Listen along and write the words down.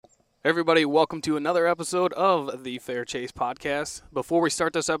Everybody, welcome to another episode of the Fair Chase Podcast. Before we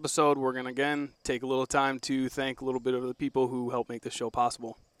start this episode, we're going to again take a little time to thank a little bit of the people who help make this show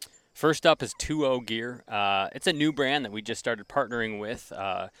possible. First up is 2O Gear. It's a new brand that we just started partnering with.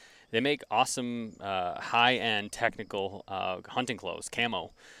 They make awesome high-end technical hunting clothes,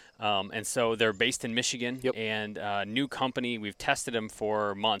 camo. And so they're based in Michigan, and new company. We've tested them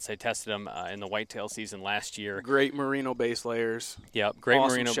for months. I tested them in the whitetail season last year. Great merino base layers. Yep, great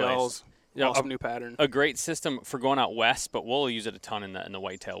awesome merino shells. base. Awesome new pattern. A great system for going out west, but we'll use it a ton in the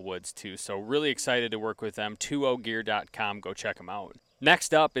whitetail woods too. So really excited to work with them. 2ogear.com. Go check them out.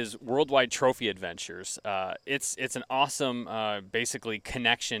 Next up is Worldwide Trophy Adventures. It's an awesome, basically,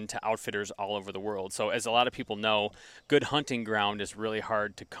 connection to outfitters all over the world. So as a lot of people know, good hunting ground is really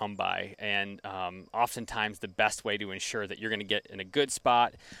hard to come by. And oftentimes the best way to ensure that you're going to get in a good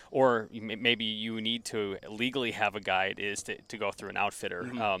spot, or maybe you need to legally have a guide, is to go through an outfitter.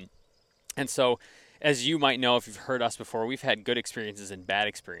 Mm-hmm. And so, as you might know if you've heard us before, we've had good experiences and bad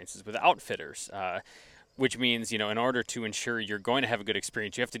experiences with outfitters. Which means, in order to ensure you're going to have a good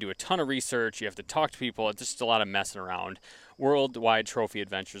experience, you have to do a ton of research, you have to talk to people, it's just a lot of messing around. Worldwide Trophy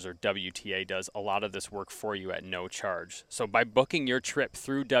Adventures, or WTA, does a lot of this work for you at no charge. So by booking your trip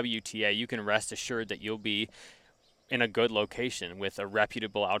through WTA, you can rest assured that you'll be in a good location with a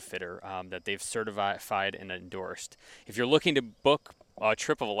reputable outfitter that they've certified and endorsed. If you're looking to book a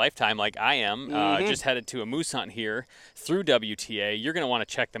trip of a lifetime like I am, just headed to a moose hunt here through WTA, you're going to want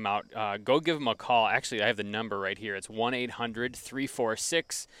to check them out. Go give them a call. Actually, I have the number right here. It's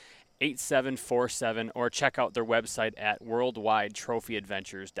 1-800-346-8747, or check out their website at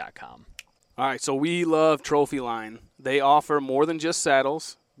worldwidetrophyadventures.com. All right, so we love Trophy Line. They offer more than just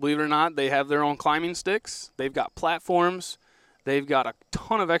saddles. Believe it or not, they have their own climbing sticks. They've got platforms. They've got a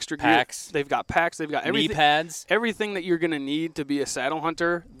ton of extra packs. Gear. They've got packs. They've got everything. Knee pads. Everything that you're going to need to be a saddle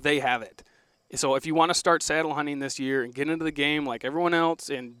hunter, they have it. So if you want to start saddle hunting this year and get into the game like everyone else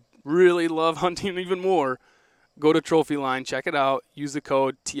and really love hunting even more, go to Trophy Line, check it out, use the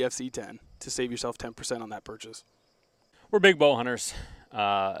code TFC10 to save yourself 10% on that purchase. We're big bow hunters.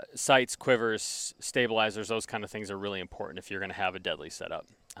 Sights, quivers, stabilizers, those kind of things are really important if you're going to have a deadly setup.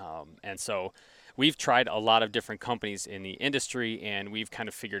 And so we've tried a lot of different companies in the industry, and we've kind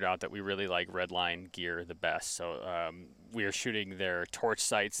of figured out that we really like Redline gear the best. So we are shooting their torch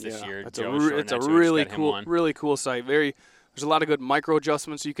sights this year. It's a really cool sight. There's a lot of good micro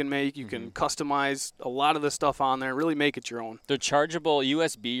adjustments you can make. You can customize a lot of the stuff on there. Really make it your own. The chargeable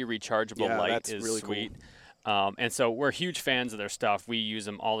USB rechargeable light is really sweet. Cool. And so we're huge fans of their stuff. We use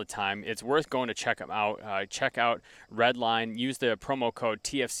them all the time. It's worth going to check them out. Check out Redline. Use the promo code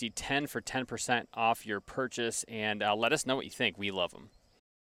TFC10 for 10% off your purchase, and let us know what you think. We love them.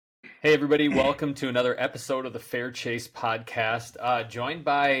 Hey, everybody. Welcome to another episode of the Fair Chase Podcast. Joined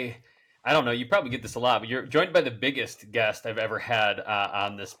by, I don't know, you probably get this a lot, but you're joined by the biggest guest I've ever had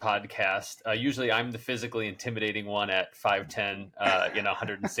on this podcast. Usually I'm the physically intimidating one at 5'10",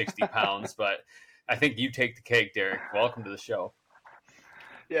 160 pounds, but I think you take the cake, Derek. Welcome to the show.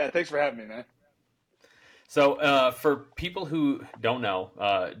 Yeah, thanks for having me, man. So for people who don't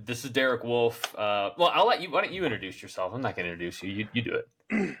know, this is Derek Wolfe. Well, why don't you introduce yourself? I'm not going to introduce you. You do it.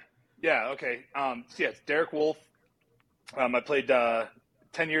 Yeah, okay. It's Derek Wolfe. I played 10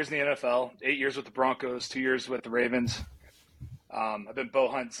 years in the NFL, 8 years with the Broncos, 2 years with the Ravens. I've been bow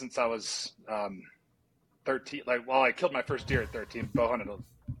hunting since I was 13. I killed my first deer at 13. Bow hunted,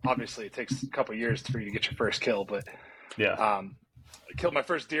 obviously, it takes a couple years for you to get your first kill, but I killed my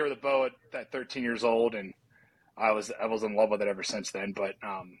first deer with a bow at 13 years old, and I was in love with it ever since then. But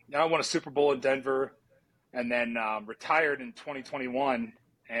I won a Super Bowl in Denver, and then retired in 2021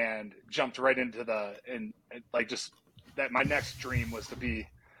 and jumped right into my next dream was to be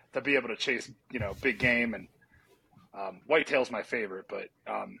able to chase big game, and whitetail's my favorite, but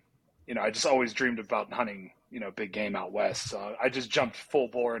I just always dreamed about hunting big game out west. So I just jumped full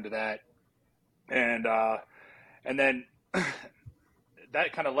bore into that. And then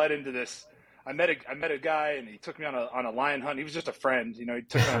that kind of led into this. I met a guy, and he took me on a lion hunt. He was just a friend, he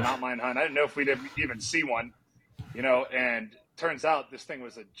took me on a mountain lion hunt. I didn't know if we'd even see one, and turns out this thing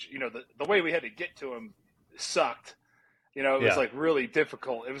was the way we had to get to him sucked. It was really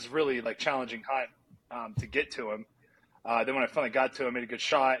difficult. It was really challenging hunt to get to him. Then when I finally got to him, made a good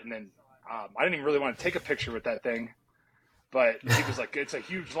shot, and then I didn't even really want to take a picture with that thing, but he was like, "It's a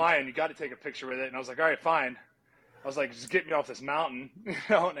huge lion. You got to take a picture with it." And I was like, "All right, fine." I was like, "Just get me off this mountain,"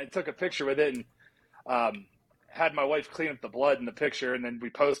 and I took a picture with it, and had my wife clean up the blood in the picture, and then we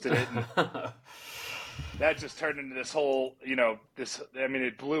posted it. And that just turned into this whole,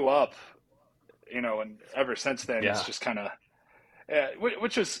 it blew up, and ever since then, it's just kind of,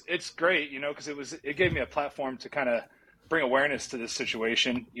 which was, it's great, because it gave me a platform to kind of bring awareness to this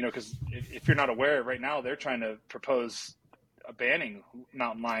situation, because if you're not aware, right now they're trying to propose banning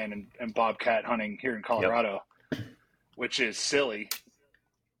mountain lion and bobcat hunting here in Colorado, which is silly.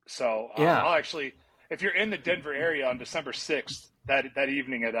 So I'll actually, if you're in the Denver area on December 6th, that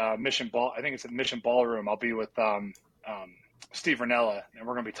evening at Mission Ball, I think it's at Mission Ballroom, I'll be with Steve Ranella, and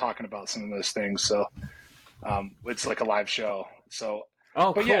we're going to be talking about some of those things. So it's like a live show. So,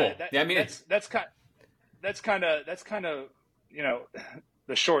 but cool. Yeah, that's kind of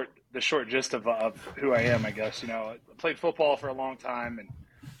the short gist of who I am, I guess. I played football for a long time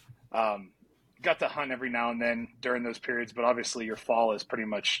and got to hunt every now and then during those periods, but obviously your fall is pretty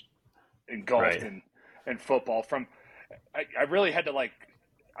much engulfed in football. I really had to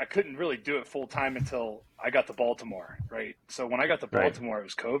I couldn't really do it full time until I got to Baltimore, right? So when I got to Baltimore, it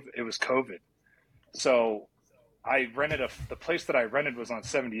was COVID. So I rented the place that I rented was on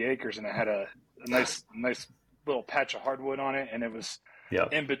 70 acres, and it had a nice little patch of hardwood on it, and it was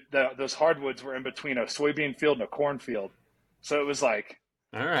those hardwoods were in between a soybean field and a cornfield. So it was like,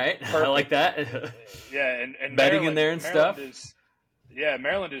 all right, perfect. I like that. Yeah, and bedding in there and Maryland stuff.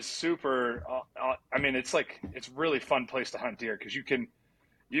 Maryland is super. I mean, it's really fun place to hunt deer because you can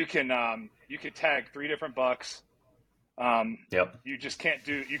tag 3 different bucks. You just can't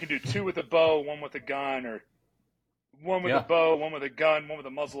do. You can do 2 with a bow, 1 with a gun, or 1 with a bow, 1 with a gun, 1 with a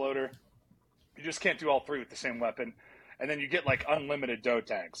muzzleloader. You just can't do all 3 with the same weapon, and then you get unlimited doe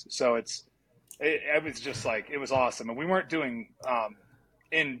tags. So it was just it was awesome, and we weren't doing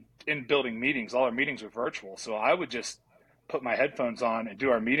in building meetings. All our meetings were virtual, so I would just put my headphones on and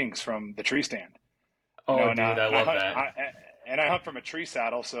do our meetings from the tree stand. I love that. I hunt from a tree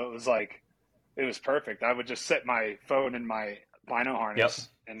saddle, so it was it was perfect. I would just set my phone in my bino harness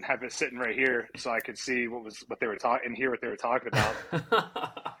and have it sitting right here, so I could see what they were talking and hear what they were talking about.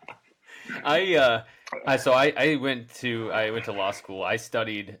 I went to law school. I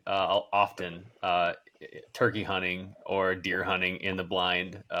studied often turkey hunting or deer hunting in the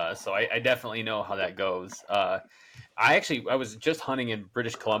blind. So I definitely know how that goes. I was just hunting in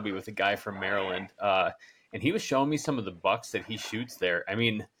British Columbia with a guy from Maryland, and he was showing me some of the bucks that he shoots there. I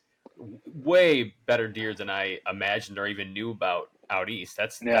mean, way better deer than I imagined or even knew about out east.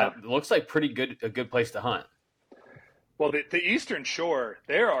 That looks like a good place to hunt. Well, the Eastern Shore,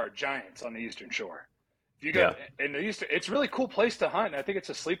 there are giants on the Eastern Shore. If you go in the Eastern, it's a really cool place to hunt. And I think it's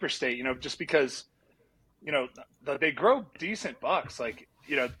a sleeper state, just because, they grow decent bucks.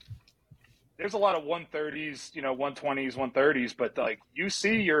 There's a lot of 130s, 120s, 130s, but you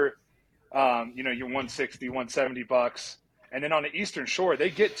see your 160, 170 bucks. And then on the Eastern Shore,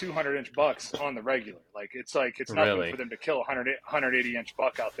 they get 200-inch bucks on the regular. It's nothing for them to kill a 180-inch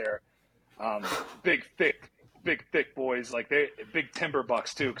buck out there. Big, thick boys, big timber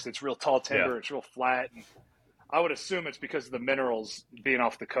bucks too, because it's real tall timber. It's real flat. And I would assume it's because of the minerals being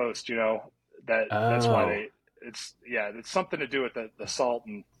off the coast. That's why it's something to do with the salt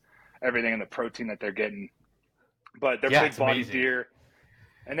and everything and the protein that they're getting. But they're big body deer,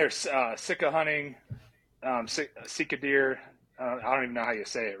 and they're Sika hunting, Sika deer. I don't even know how you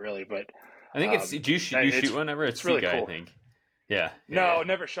say it really, but I think it's. Do you shoot one ever? It's really cool. I think. Yeah. No,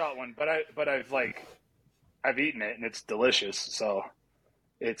 never shot one, but I've eaten it and it's delicious. So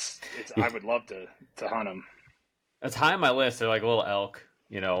it's I would love to hunt them. That's high on my list. They're like little elk.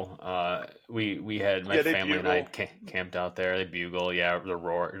 We had my family and I camped out there. They bugle. Yeah, the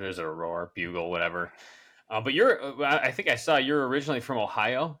roar. There's a roar, bugle, whatever. But I think I saw you're originally from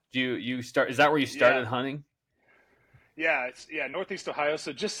Ohio. Is that where you started hunting? Yeah, it's Northeast Ohio,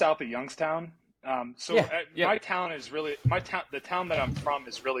 so just south of Youngstown. My town is really the town that I'm from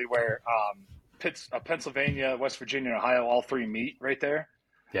is really where Pennsylvania, West Virginia, and Ohio all 3 meet right there.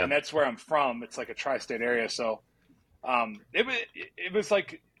 Yeah. And that's where I'm from. It's like a tri-state area, so it was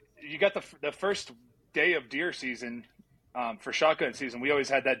you got the first day of deer season for shotgun season. We always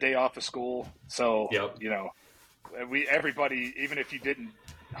had that day off of school, so everybody, even if you didn't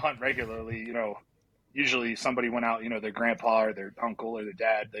hunt regularly, usually somebody went out, their grandpa or their uncle or their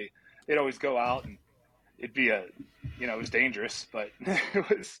dad, they'd always go out, and it'd be it was dangerous, but it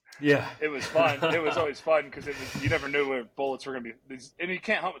was fun. It was always fun because you never knew where bullets were going to be, and you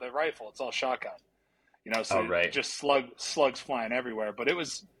can't hunt with a rifle. It's all shotgun, just slugs flying everywhere. But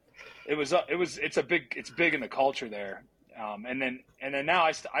it's big in the culture there. And then now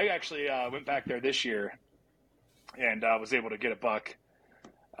I actually went back there this year and was able to get a buck.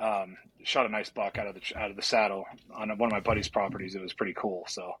 Shot a nice buck out of the saddle on one of my buddy's properties. It was pretty cool.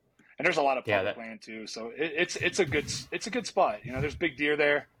 So, and there's a lot of public land too. So it's a good spot. There's big deer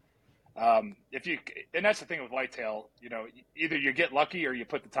there. And that's the thing with whitetail, either you get lucky or you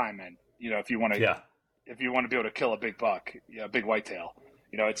put the time in, if you want to, Yeah. if you want to be able to kill a big buck, a big whitetail,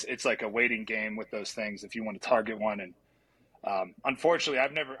 it's like a waiting game with those things. If you want to target one, and unfortunately,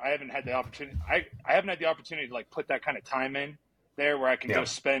 I haven't had the opportunity. I haven't had the opportunity to like put that kind of time in there where I can go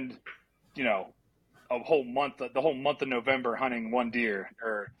spend, a whole month, the whole month of November hunting one deer,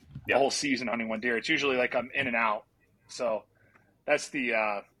 or a whole season hunting one deer. It's usually like I'm in and out. So that's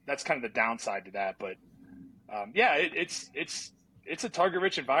that's kind of the downside to that. But it's a target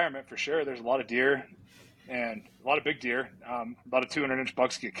rich environment for sure. There's a lot of deer and a lot of big deer. A lot of 200-inch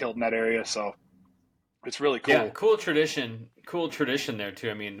bucks get killed in that area. So it's really cool. Yeah, cool tradition there too.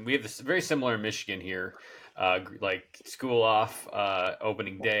 I mean, we have this very similar in Michigan here. Like school off,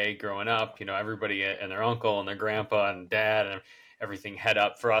 opening day growing up, everybody and their uncle and their grandpa and dad and everything head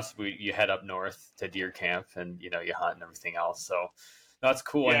up. For us, you head up north to deer camp, and you hunt and everything else. So that's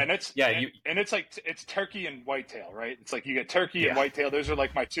cool. Yeah, and it's like it's turkey and whitetail, right? It's like you get turkey and whitetail. Those are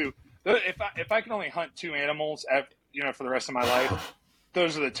like my two. If I can only hunt two animals, for the rest of my life,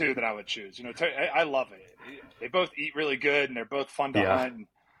 those are the two that I would choose. I love it. They both eat really good, and they're both fun to hunt. And,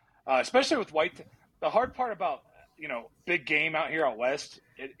 especially with whitetail. The hard part about big game out here out west,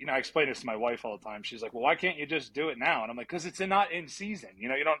 I explain this to my wife all the time. She's like, "Well, why can't you just do it now?" And I'm like, "Because it's not in season. You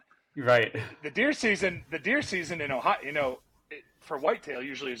don't." Right. The deer season in Ohio, for whitetail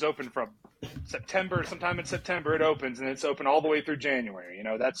usually is open from September. Sometime in September it opens, and it's open all the way through January.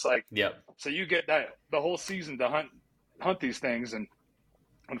 That's like, so you get the whole season to hunt these things, and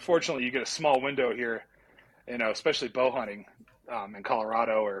unfortunately you get a small window here, especially bow hunting in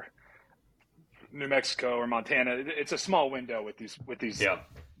Colorado or New Mexico or Montana. It's a small window with these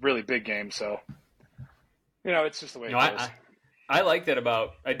really big games. So, it's just the way it goes. I like that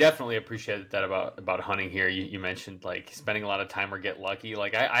I definitely appreciate that about hunting here. You mentioned like spending a lot of time or get lucky.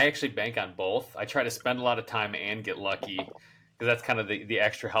 Like I actually bank on both. I try to spend a lot of time and get lucky because that's kind of the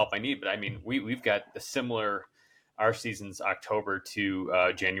extra help I need. But I mean, we've got a similar, our season's October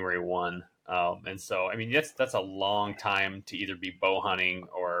to January 1. And so, I mean, that's a long time to either be bow hunting,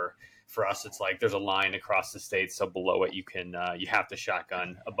 or for us, it's like there's a line across the state. So below it, you have to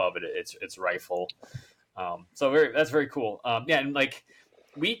shotgun. Above it, it's rifle. That's very cool. And like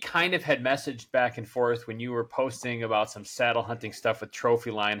we kind of had messaged back and forth when you were posting about some saddle hunting stuff with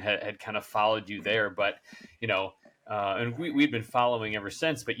Trophy Line, had kind of followed you there, but and we'd been following ever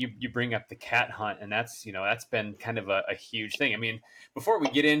since. But you bring up the cat hunt, and that's been kind of a huge thing. I mean, before we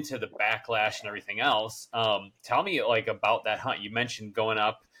get into the backlash and everything else, tell me like about that hunt. You mentioned going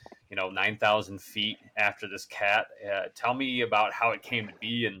up 9,000 feet after this cat. Tell me about how it came to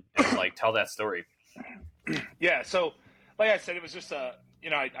be, and like tell that story. Yeah, so like I said, it was just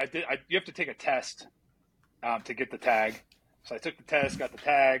you have to take a test to get the tag. So I took the test, got the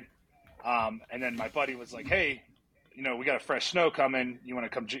tag, and then my buddy was like, "Hey, we got a fresh snow coming. You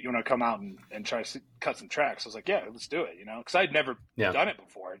want to come out and try to cut some tracks?" I was like, "Yeah, let's do it." Because I'd never done it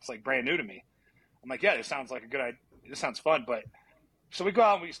before. It's like brand new to me. I'm like, "Yeah, this sounds like a good idea. This sounds fun." But so we go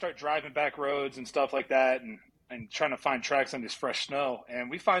out and we start driving back roads and stuff like that, and trying to find tracks on this fresh snow. And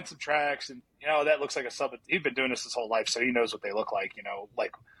we find some tracks, and that looks like a sub. He's been doing this his whole life, so he knows what they look like.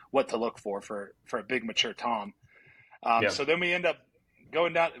 Like what to look for a big mature tom. So then we end up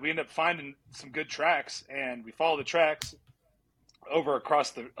going down. We end up finding some good tracks, and we follow the tracks over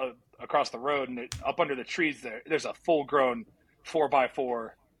across the road, and up under the trees there's a full grown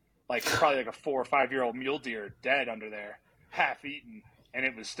 4x4, like probably like a 4 or 5 year old mule deer dead under there, half eaten. And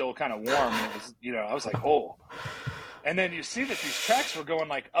it was still kind of warm. And it was, I was like, oh. And then you see that these tracks were going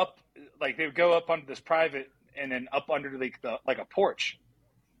like up, like they would go up onto this private and then up under like a porch.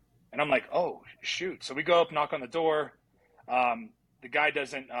 And I'm like, oh shoot. So we go up, knock on the door. The guy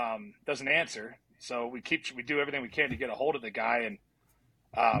doesn't answer. So we do everything we can to get a hold of the guy,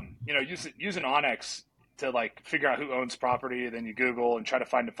 and use an Onyx to like figure out who owns property. Then you Google and try to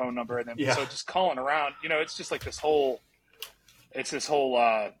find a phone number, and then so just calling around. It's just like this whole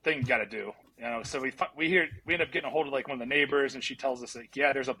thing you got to do. So we end up getting a hold of like one of the neighbors, and she tells us like,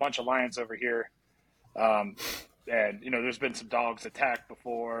 yeah, there's a bunch of lions over here, and there's been some dogs attacked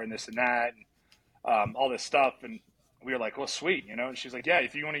before, and this and that, and all this stuff. And we were like, well, sweet, and she's like, yeah,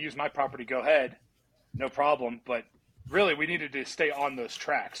 if you want to use my property, go ahead, no problem. But really, we needed to stay on those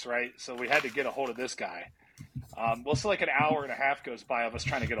tracks, right? So we had to get a hold of this guy. So like an hour and a half goes by of us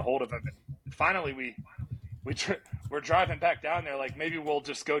trying to get a hold of him, and finally we're driving back down there. Like maybe we'll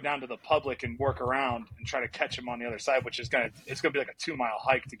just go down to the public and work around and try to catch him on the other side, which is it's gonna be like a 2-mile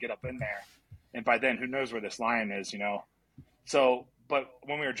hike to get up in there. And by then, who knows where this lion is? So, but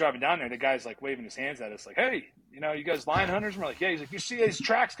when we were driving down there, the guy's like waving his hands at us, like, "Hey, you guys lion hunters?" And we're like, "Yeah." He's like, "You see these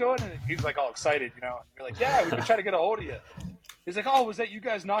tracks going?" And he's like all excited, And we're like, "Yeah, we've been trying to get a hold of you." He's like, "Oh, was that you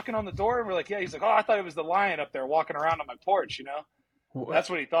guys knocking on the door?" And we're like, "Yeah." He's like, "Oh, I thought it was the lion up there walking around on my porch." That's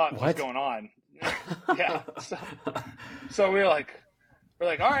what he thought was going on. Yeah. So we're like,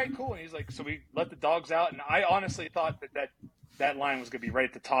 all right, cool. And he's like, so we let the dogs out, and I honestly thought that line was going to be right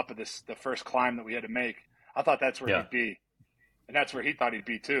at the top of the first climb that we had to make. I thought that's where he'd be, and that's where he thought he'd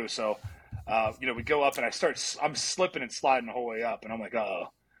be too. So, we go up, and I'm slipping and sliding the whole way up, and I'm like,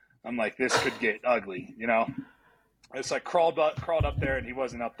 I'm like, this could get ugly, It's like crawled up there, and he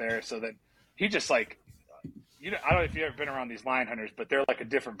wasn't up there, so that he just like, I don't know if you've ever been around these lion hunters, but they're like a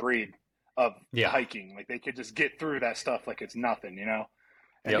different breed of hiking. Like they could just get through that stuff like it's nothing,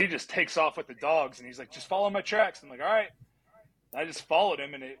 And he just takes off with the dogs, and he's like, "Just follow my tracks." I'm like, "All right." I just followed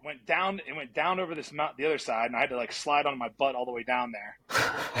him, and it went down over this mountain, the other side, and I had to like slide on my butt all the way down there.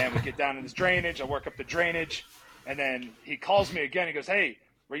 And we get down in this drainage. I work up the drainage, and then he calls me again. He goes, "Hey,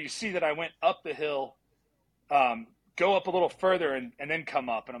 where you see that I went up the hill, go up a little further and then come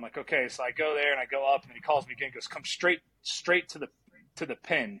up." And I'm like, "Okay." So I go there and I go up, and he calls me again. He goes, "Come straight to the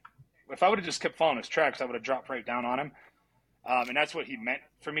pin." If I would have just kept following his tracks, I would have dropped right down on him. And that's what he meant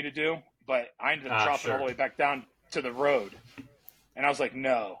for me to do. But I ended up dropping all the way back down to the road. And I was like,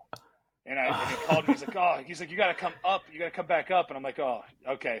 "No." And he called me. He's like, he's like, "You got to come up. You got to come back up." And I'm like, "Oh,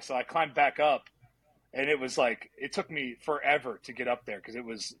 okay." So I climbed back up, and it was like, it took me forever to get up there because it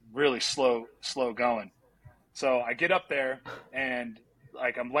was really slow going. So I get up there, and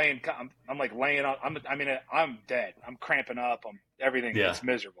like I'm like laying on. I'm dead. I'm cramping up. Everything. Yeah. It's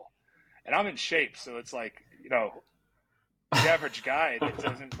miserable, and I'm in shape. So it's like, the average guy that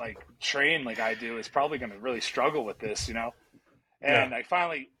doesn't like train like I do is probably going to really struggle with this, And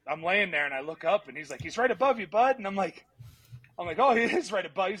I'm laying there, and I look up, and he's like, "He's right above you, bud." And I'm like, "Oh, he is right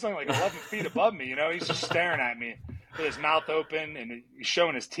above." He's only like 11 feet above me, He's just staring at me with his mouth open, and he's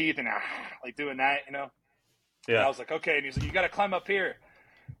showing his teeth and like doing that, Yeah. And I was like, "Okay." And he's like, "You got to climb up here."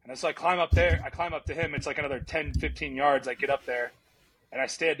 And so I climb up there. I climb up to him. It's like another 10, 15 yards. I get up there, and I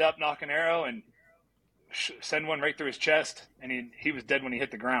stand up, knock an arrow, and send one right through his chest. And he was dead when he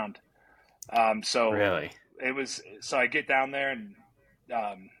hit the ground. So really, it was. So I get down there, and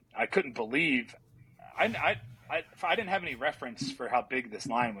I couldn't believe. I didn't have any reference for how big this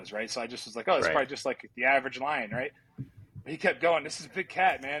lion was, right? So I just was like, "Oh, it's probably just like the average lion, right?" But he kept going. "This is a big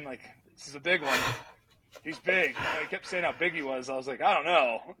cat, man. Like, this is a big one. He's big." He kept saying how big he was. I was like, "I don't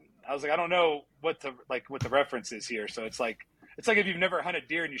know." I don't know what the reference is here. So it's like if you've never hunted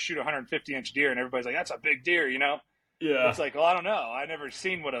deer and you shoot a 150-inch deer, and everybody's like, "That's a big deer," Yeah. It's like, well, I don't know. I never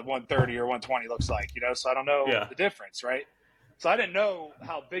seen what a 130 or 120 looks like, So I don't know the difference, right? So I didn't know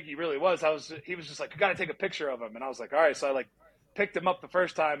how big he really was. He was just like, "You got to take a picture of him," and I was like, "All right." So I like picked him up the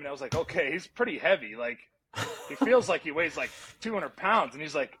first time, and I was like, "Okay, he's pretty heavy. Like, he feels like he weighs like 200 pounds," and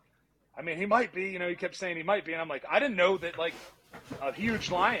he's like, he might be, he kept saying he might be. And I'm like, I didn't know that like a huge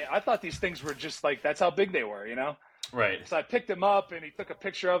lion. I thought these things were just like, that's how big they were, Right. So I picked him up, and he took a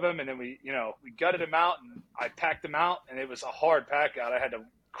picture of him, and then we gutted him out, and I packed him out, and it was a hard pack out. I had to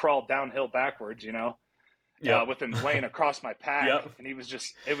crawl downhill backwards, with him laying across my pack. And it was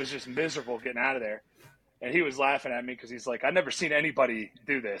just miserable getting out of there. And he was laughing at me because he's like, "I've never seen anybody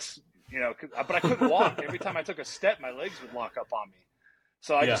do this, but I couldn't walk. Every time I took a step, my legs would lock up on me.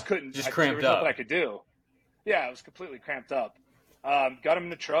 So I just couldn't. Just there cramped was up. nothing I could do. Yeah, it was completely cramped up. Got him in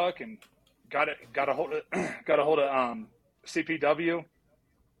the truck and got a hold of CPW,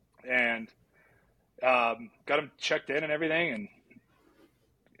 and got him checked in and everything, and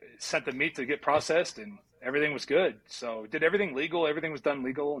sent the meat to get processed, and everything was good. So did everything legal. Everything was done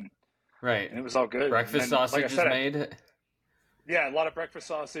legal, and it was all good. Breakfast sausage is made. Yeah, a lot of breakfast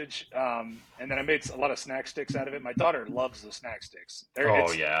sausage, and then I made a lot of snack sticks out of it. My daughter loves the snack sticks.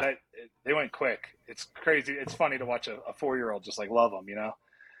 They went quick. It's crazy. It's funny to watch a 4-year-old just like love them,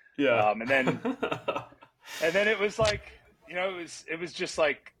 Yeah. And then it was like, it was just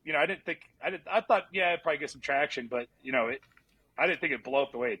like, I thought, I'd probably get some traction, but I didn't think it'd blow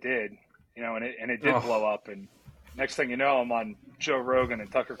up the way it did, and it did blow up. And next thing you know, I'm on Joe Rogan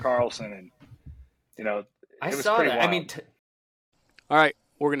and Tucker Carlson, and I it was saw pretty that. wild. All right,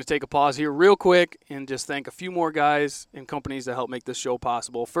 we're going to take a pause here real quick and just thank a few more guys and companies that help make this show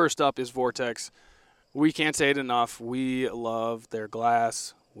possible. First up is Vortex. We can't say it enough. We love their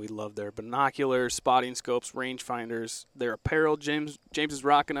glass. We love their binoculars, spotting scopes, rangefinders, their apparel. James is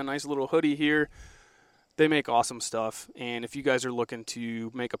rocking a nice little hoodie here. They make awesome stuff. And if you guys are looking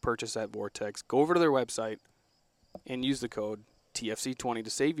to make a purchase at Vortex, go over to their website and use the code TFC20 to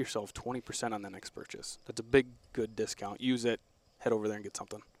save yourself 20% on the next purchase. That's a big, good discount. Use it. Head over there and get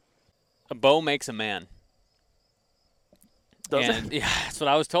something. A bow makes a man. Does and, it? Yeah, that's what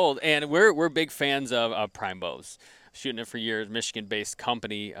I was told. And we're big fans of Prime Bows. Shooting it for years, Michigan-based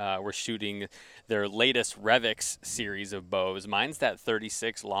company. We're shooting their latest Revix series of bows. Mine's that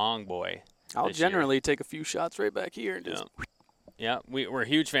 36 long boy. I'll generally take a few shots right back here and just. Yeah, we're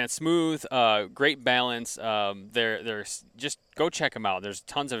huge fans. Smooth, great balance. They're just go check them out. There's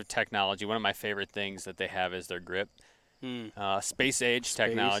tons of technology. One of my favorite things that they have is their grip. Space age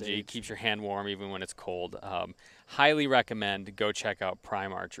technology keeps your hand warm even when it's cold. Highly recommend. Go check out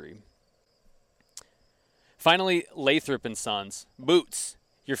Prime Archery. Finally, Lathrop and Sons boots.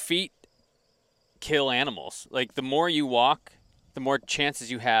 Your feet kill animals. Like the more you walk, the more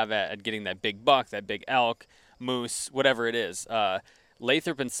chances you have at getting that big buck, that big elk, moose, whatever it is.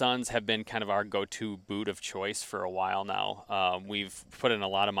 Lathrop and Sons have been kind of our go-to boot of choice for a while now. We've put in a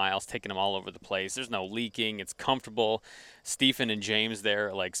lot of miles, taken them all over the place. There's no leaking. It's comfortable. Stephen and James there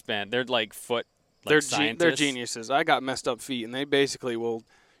they're like foot scientists. They're geniuses. I got messed up feet, and they basically will,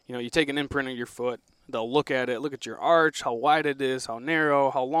 you take an imprint of your foot. They'll look at it, look at your arch, how wide it is, how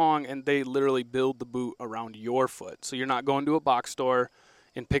narrow, how long, and they literally build the boot around your foot. So you're not going to a box store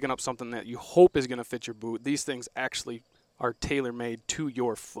and picking up something that you hope is going to fit your boot. These things actually are tailor-made to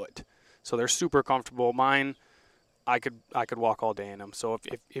your foot. So they're super comfortable. Mine, I could walk all day in them. So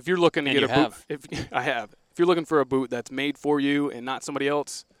if you're looking to get a boot, if you're looking for a boot that's made for you and not somebody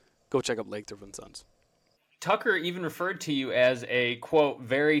else, go check out Lathrop and Sons. Tucker even referred to you as a, quote,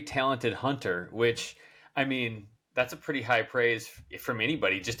 very talented hunter, which, I mean, that's a pretty high praise from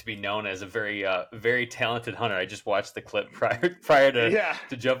anybody just to be known as a very, very talented hunter. I just watched the clip prior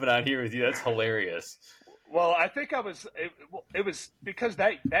to jumping on here with you. That's hilarious. Well, I think it was because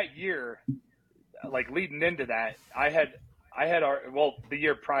that year, like leading into that, the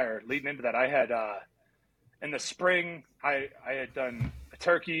year prior leading into that, I had, in the spring, I had done a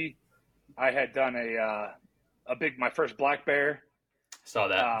turkey. I had done my first black bear. Saw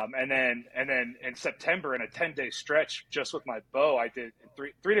that. And then in September, in a 10-day stretch, just with my bow, I did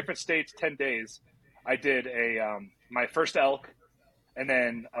three different states, 10 days. I did my first elk, and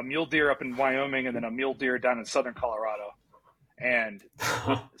then a mule deer up in Wyoming, and then a mule deer down in southern Colorado. And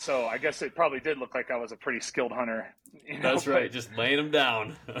so I guess it probably did look like I was a pretty skilled hunter. That's right, just laying them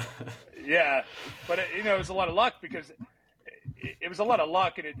down. Yeah, but it was a lot of luck because it was a lot of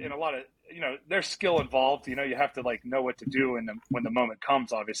luck and a lot of there's skill involved. You have to know what to do when the moment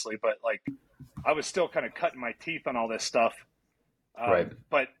comes, obviously. But I was still kind of cutting my teeth on all this stuff. Right.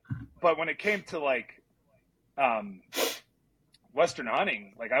 But when it came to Western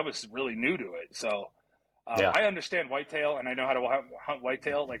hunting, I was really new to it. So I understand whitetail and I know how to hunt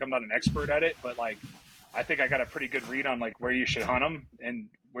whitetail. I'm not an expert at it, but I think I got a pretty good read on where you should hunt them and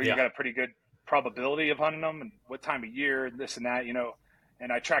where you got a pretty good probability of hunting them and what time of year and this and that,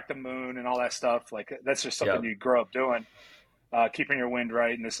 and I track the moon and all that stuff. That's just something you grow up doing, keeping your wind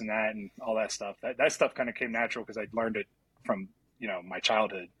right and this and that and all that stuff. That stuff kind of came natural because I learned it from, my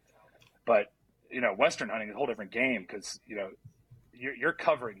childhood. But, Western hunting is a whole different game because, you're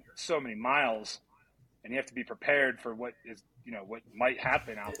covering so many miles and you have to be prepared for what is, what might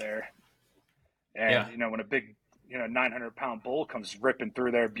happen out there. And, when a big, 900-pound bull comes ripping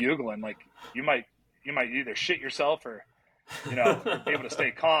through there bugling, you might either shit yourself or, or be able to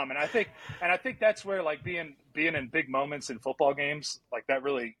stay calm. And I think that's where being in big moments in football games, that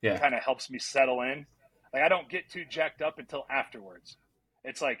really kind of helps me settle in. I don't get too jacked up until afterwards.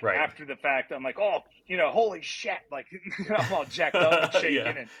 It's after the fact, I'm holy shit. I'm all jacked up and shaking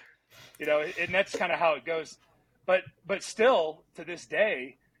and, and that's kind of how it goes. But still to this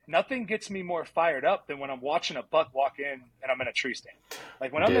day, nothing gets me more fired up than when I'm watching a buck walk in and I'm in a tree stand.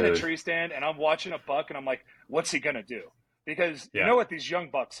 When I'm in a tree stand and I'm watching a buck and I'm like, what's he going to do? Because you know what these young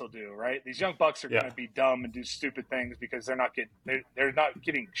bucks will do, right? These young bucks are going to be dumb and do stupid things because they're not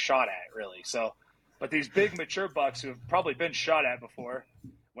getting shot at really. So, but these big mature bucks who have probably been shot at before,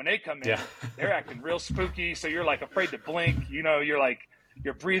 when they come in, they're acting real spooky. So you're afraid to blink.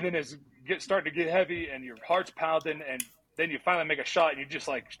 Your breathing is starting to get heavy and your heart's pounding, and then you finally make a shot and you just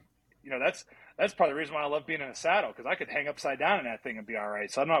that's part of the reason why I love being in a saddle, because I could hang upside down in that thing and be all right.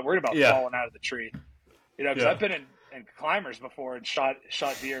 So I'm not worried about falling out of the tree, because I've been in climbers before and shot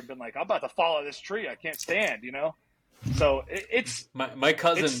deer and been like, I'm about to fall out of this tree. I can't stand, So it's my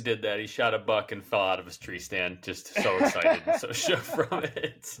cousin did that. He shot a buck and fell out of his tree stand, just so excited and so shook from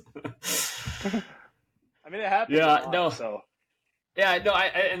it. I mean, it happens. Yeah, no. So. Yeah, no,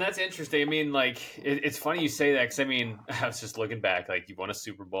 and that's interesting. I mean, it's funny you say that because, I mean, I was just looking back. You won a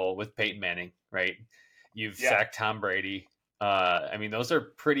Super Bowl with Peyton Manning, right? You've sacked Tom Brady. I mean, those are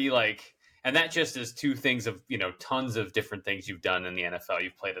pretty like, and that just is two things of, tons of different things you've done in the NFL.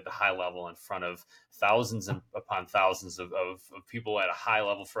 You've played at the high level in front of thousands and upon thousands of people at a high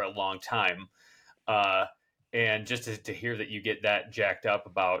level for a long time. And just to hear that you get that jacked up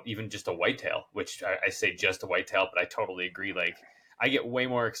about even just a whitetail, which I say just a whitetail, but I totally agree. Like, I get way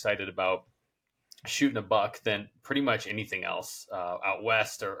more excited about shooting a buck than pretty much anything else out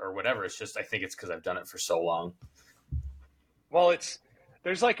west or whatever. It's just, I think it's because I've done it for so long. Well,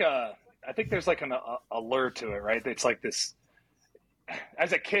 I think there's like an allure to it, right? It's like this.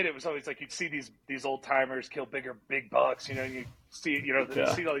 As a kid, it was always like you'd see these old timers kill big bucks. You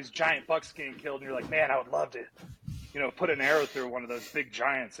see all these giant bucks getting killed, and you're like, man, I would love to, put an arrow through one of those big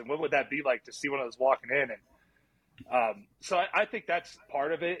giants. And what would that be like to see one of those walking in? And so I think that's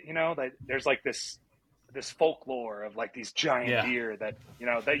part of it. That there's like this folklore of like these giant deer that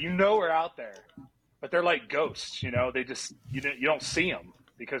are out there, but they're like ghosts. They just you don't see them.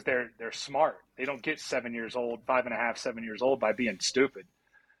 Because they're smart. They don't get 7 years old, 5.5, 7 years old by being stupid.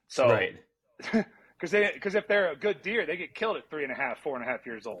 So, right. Because if they're a good deer, they get killed at 3.5, 4.5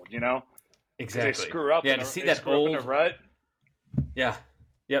 years old. Exactly. They screw up. Yeah, to see that old in a rut. Yeah,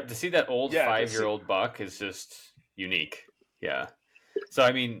 yep. To see that old 5-year-old buck is just unique. Yeah. So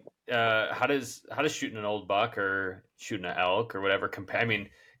I mean, how does shooting an old buck or shooting an elk or whatever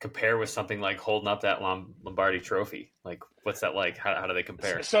compare with something like holding up that Lombardi trophy? Like, what's that like? How do they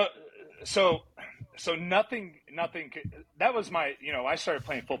compare? So nothing. That was my. I started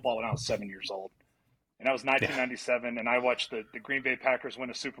playing football when I was 7 years old, and that was 1997, and I watched the Green Bay Packers win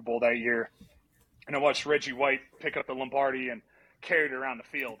a Super Bowl that year, and I watched Reggie White pick up the Lombardi and carry it around the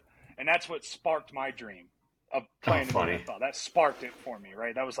field, and that's what sparked my dream of playing in the NFL. That sparked it for me,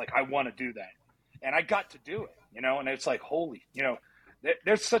 right? That was like, I want to do that, and I got to do it, and it's like, holy,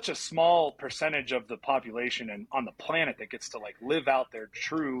 there's such a small percentage of the population and on the planet that gets to like live out their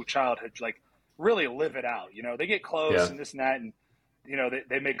true childhood, like really live it out. They get close and this and that, and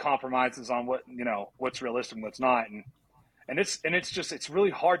they make compromises on what's realistic and what's not, and it's really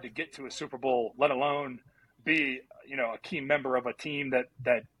hard to get to a Super Bowl, let alone be a key member of a team that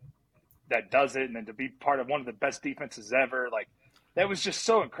does it, and then to be part of one of the best defenses ever. Like, that was just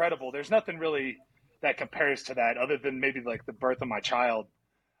so incredible. There's nothing really that compares to that, other than maybe like the birth of my child.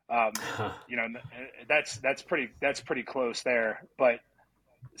 That's pretty close there, but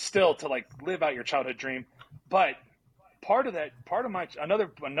still to like live out your childhood dream. But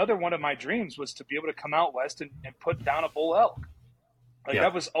another one of my dreams was to be able to come out west and put down a bull elk.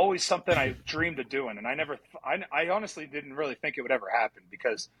 That was always something I dreamed of doing. And I honestly didn't really think it would ever happen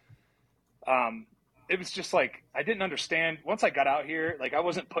because, it was just like, I didn't understand. Once I got out here, like I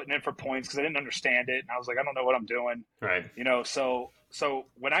wasn't putting in for points because I didn't understand it. And I was like, I don't know what I'm doing. Right. So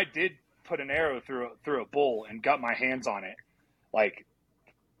when I did put an arrow through a bull and got my hands on it, like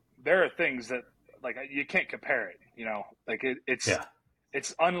there are things that like you can't compare it, like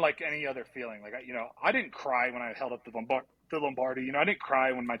it's unlike any other feeling. Like, I didn't cry when I held up the Lombardi, I didn't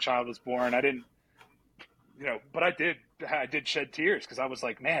cry when my child was born. I didn't, but I did shed tears because I was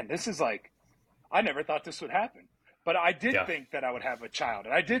like, man, this is like, I never thought this would happen, but I did think that I would have a child,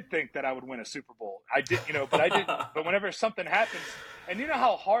 and I did think that I would win a Super Bowl. I did, but I didn't. But whenever something happens, and you know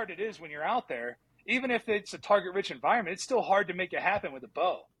how hard it is when you're out there, even if it's a target-rich environment, it's still hard to make it happen with a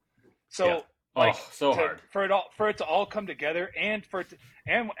bow. So, hard for it to all come together, and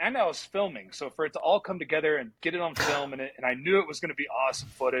and I was filming, so for it to all come together and get it on film, and I knew it was going to be awesome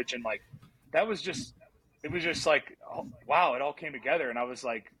footage, and like it was just like, oh, wow, it all came together, and I was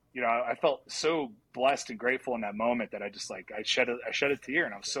like. I felt so blessed and grateful in that moment that I just like I shed a tear,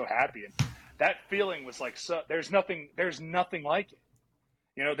 and I was so happy, and that feeling was like, so there's nothing like it.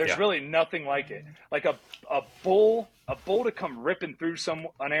 There's really nothing like it. Like a bull to come ripping through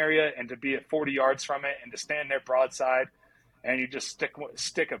an area and to be at 40 yards from it and to stand there broadside, and you just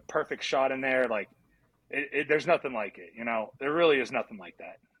stick a perfect shot in there. Like there's nothing like it. There really is nothing like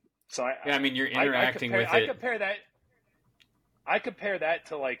that. So you're interacting with it. I compare that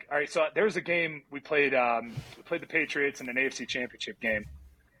to like, all right, so there was a game we played the Patriots in an AFC Championship game,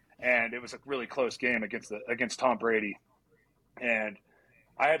 and it was a really close game against Tom Brady, and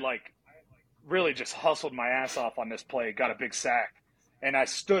I had like really just hustled my ass off on this play, got a big sack, and I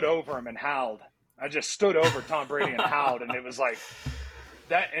stood over him and howled. I just stood over Tom Brady and howled, and it was like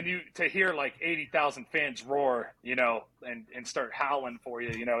that, and to hear like 80,000 fans roar, and start howling for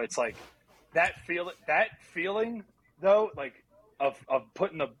you, it's like that feeling though, like. Of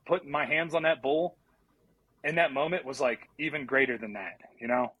putting my hands on that bull in that moment was like even greater than that,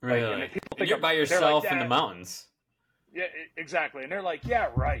 Really? Like, and you're by yourself in the mountains. Yeah, exactly. And they're like, yeah,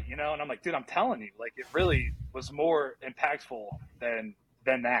 right. And I'm like, dude, I'm telling you, like, it really was more impactful than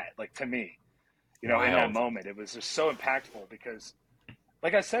that. Like, to me, in that Wild. moment, it was just so impactful because,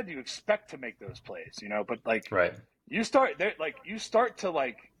 like I said, you expect to make those plays, but like Right. you start there, like you start to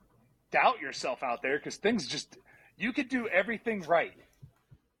like doubt yourself out there because things just you could do everything right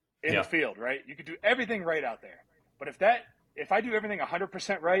in the field, right? You could do everything right out there, but if I do everything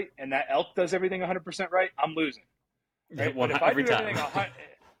 100% right and that elk does everything 100% right, I'm losing. Right? But if I do everything,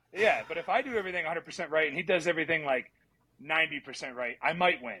 yeah. But if I do everything 100% right and he does everything like 90% right, I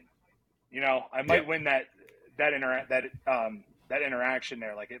might win. I might win that interaction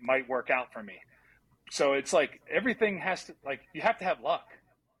there. Like it might work out for me. So it's like everything has to like you have to have luck.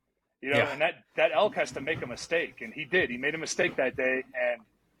 And that elk has to make a mistake, and he did. He made a mistake that day,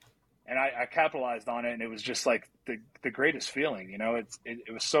 and I capitalized on it, and it was just like the greatest feeling.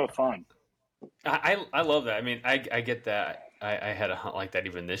 It was so fun. I love that. I mean, I get that. I had a hunt like that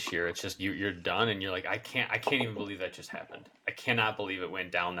even this year. It's just you're done and you're like, I can't even believe that just happened. I cannot believe it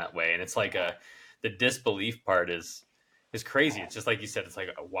went down that way. And it's like the disbelief part is crazy. It's just like you said, it's like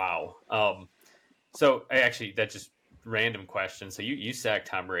a wow. So that just random question. So you sacked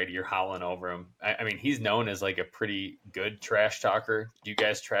Tom Brady, you're howling over him. I mean, he's known as like a pretty good trash talker. Do you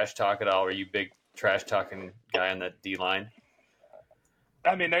guys trash talk at all? Are you big trash talking guy on the D line?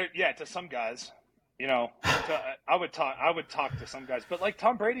 I mean, to some guys, I would talk to some guys, but like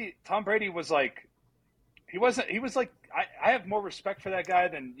Tom Brady was like, he was like, I have more respect for that guy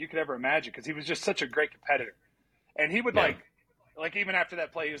than you could ever imagine because he was just such a great competitor, and he would like even after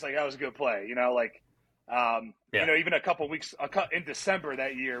that play, he was like, that was a good play, even a couple weeks in December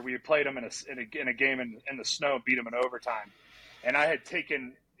that year, we had played him in a game in the snow, beat him in overtime, and I had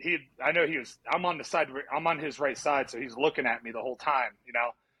taken. I'm on his right side, so he's looking at me the whole time,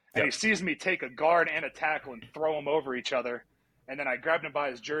 and he sees me take a guard and a tackle and throw them over each other. And then I grabbed him by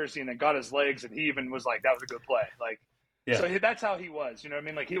his jersey and then got his legs, and he even was like, that was a good play. Like, so that's how he was, what I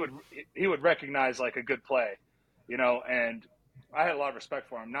mean? Like he would recognize like a good play, and I had a lot of respect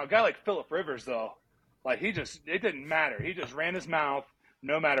for him. Now a guy like Phillip Rivers though, like it didn't matter. He just ran his mouth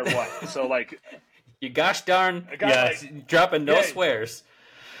no matter what. So like, you gosh darn, dropping no swears.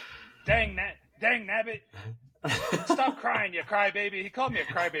 Dang nabbit. Stop crying, you crybaby. He called me a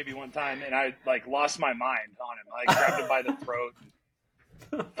crybaby one time, and I like lost my mind on him. I grabbed him by the throat,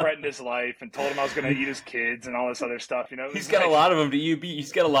 and threatened his life, and told him I was going to eat his kids and all this other stuff. He's got a lot of them to eat.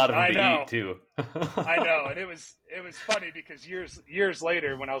 He's got a lot of them to eat too. I know, and it was funny because years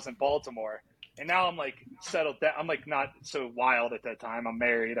later, when I was in Baltimore, and now I'm like settled down. I'm like not so wild at that time. I'm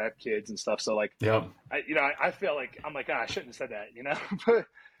married, I have kids and stuff. So like, I feel like I'm like, I shouldn't have said that, but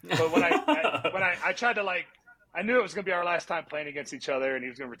when I tried to like. I knew it was going to be our last time playing against each other, and he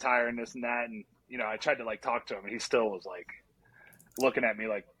was going to retire and this and that. And, I tried to, like, talk to him, and he still was, like, looking at me,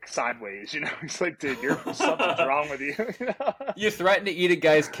 like, sideways. He's like, dude, something's wrong with you. You threatened to eat a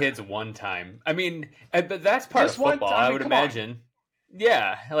guy's kids one time. I mean, but that's part of football, I would imagine. On.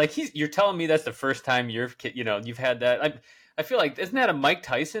 Yeah, like, you're telling me that's the first time you've had that. I feel like, isn't that a Mike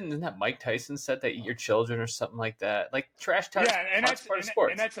Tyson? Isn't that Mike Tyson said that eat your children or something like that? Like, trash talk. Yeah, and that's part of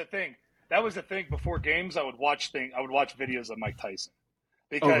sports. And that's the thing. That was the thing before games. I would watch videos of Mike Tyson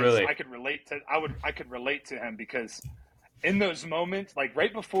because I could relate to him because in those moments, like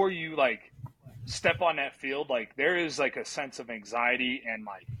right before you like step on that field, like there is like a sense of anxiety and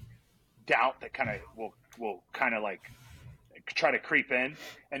like doubt that kind of will kind of like try to creep in,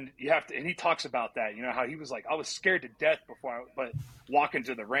 and you have to. And he talks about that, how he was like, I was scared to death but walking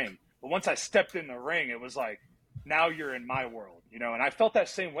to the ring, but once I stepped in the ring, it was like. Now you're in my world, and I felt that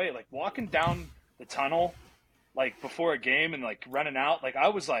same way, like walking down the tunnel, like before a game and like running out. Like I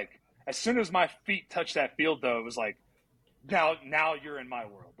was like, as soon as my feet touched that field though, it was like, now you're in my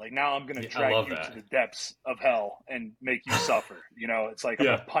world. Like now I'm going to drag you to the depths of hell and make you suffer. It's like, I'm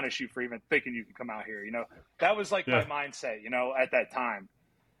going to punish you for even thinking you can come out here. That was like my mindset, at that time.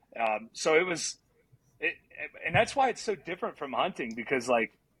 So it was, and that's why it's so different from hunting because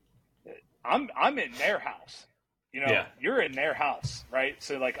like, I'm in their house. You're in their house, right?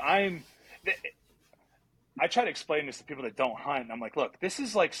 So like I try to explain this to people that don't hunt. And I'm like, look, this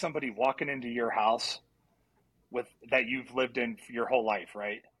is like somebody walking into your house that you've lived in for your whole life,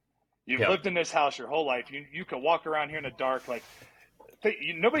 right? You've lived in this house your whole life. You could walk around here in the dark. Like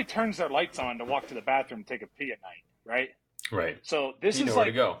nobody turns their lights on to walk to the bathroom and take a pee at night, right? Right. So this is like where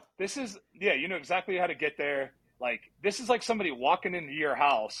to go. This is you know exactly how to get there. Like this is like somebody walking into your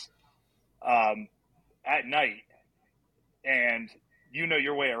house at night. And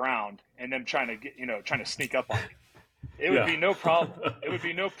your way around, and them trying to sneak up on you. It would be no problem. It would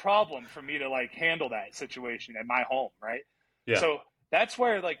be no problem for me to like handle that situation at my home, right? Yeah. So that's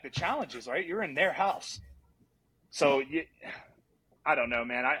where like the challenge is, right? You're in their house. So I don't know,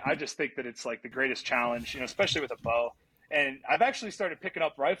 man. I just think that it's like the greatest challenge, especially with a bow. And I've actually started picking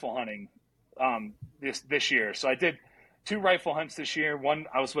up rifle hunting this year. So I did 2 rifle hunts this year. One,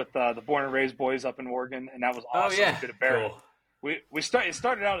 I was with the Born and Raised boys up in Oregon, and that was awesome. Oh yeah, We did a bear. cool. It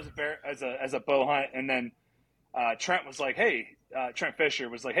started out as a bow hunt, and then Trent was like, "Hey, Trent Fisher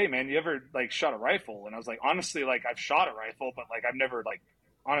was like, hey man, you ever like shot a rifle?" And I was like, honestly, like I've shot a rifle, but like I've never like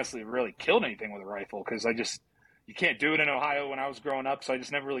honestly really killed anything with a rifle because you can't do it in Ohio when I was growing up, so I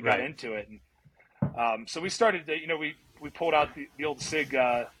just never really got into it. And so we started to, we pulled out the old SIG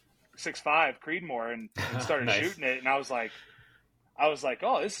 6.5 Creedmoor and started Nice. shooting it, and I was like,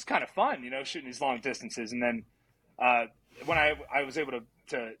 oh, this is kind of fun, shooting these long distances. And then when I was able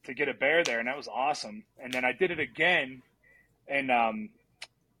to get a bear there, and that was awesome. And then I did it again in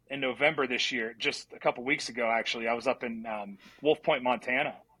November this year, just a couple weeks ago. Actually, I was up in Wolfe,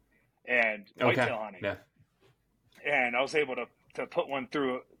 Montana, and whitetail hunting. Yeah. And I was able to put one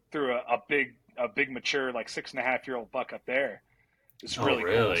through a big mature like 6.5-year-old buck up there. It's really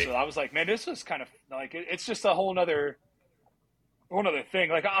cool. So I was like, man, this was kind of like it's just a whole nother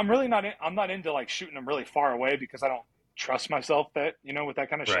thing. Like I'm not into like shooting them really far away because I don't trust myself that with that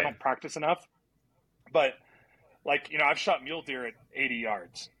kind of shit. I don't practice enough. But like I've shot mule deer at 80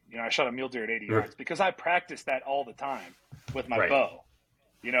 yards. I shot a mule deer at 80 yards because I practice that all the time with my bow.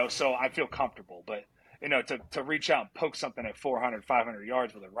 So I feel comfortable. But to reach out and poke something at 400, 500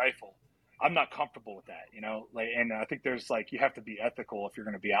 yards with a rifle, I'm not comfortable with that, and I think there's like, you have to be ethical if you're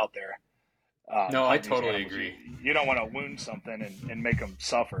going to be out there. No, I totally agree. You don't want to wound something and make them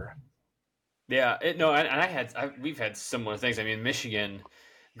suffer. Yeah, we've had similar things. I mean, Michigan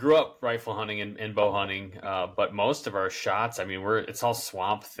grew up rifle hunting and bow hunting, but most of our shots, I mean, it's all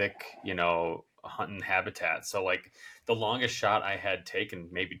swamp thick, hunting habitat. So like the longest shot I had taken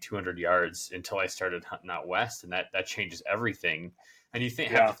maybe 200 yards until I started hunting out west, and that changes everything. And you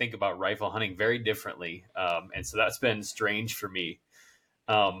have to think about rifle hunting very differently, and so that's been strange for me.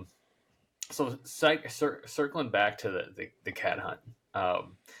 So circling back to the cat hunt.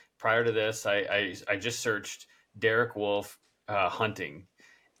 Prior to this, I just searched Derek Wolfe hunting,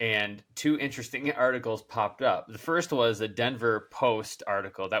 and 2 interesting articles popped up. The first was a Denver Post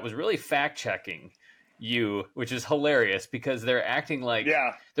article that was really fact checking you, which is hilarious because they're acting like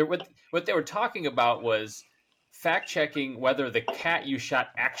what they were talking about was fact checking whether the cat you shot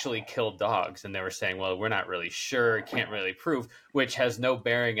actually killed dogs, and they were saying, well, we're not really sure, can't really prove, which has no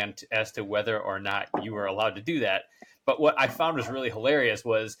bearing as to whether or not you were allowed to do that. But what I found was really hilarious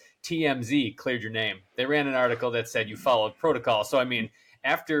was TMZ cleared your name. They ran an article that said you followed protocol. So I mean,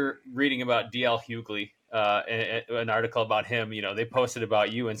 after reading about DL Hughley, an article about him, they posted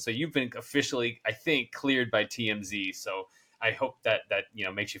about you, and so you've been officially, I think, cleared by TMZ. So I hope that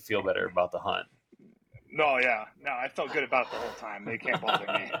makes you feel better about the hunt. No, I felt good about the whole time. They can't bother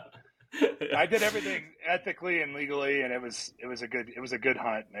me. I did everything ethically and legally, and it was a good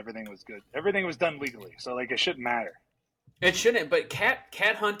hunt, and everything was good. Everything was done legally, so like it shouldn't matter. It shouldn't, but cat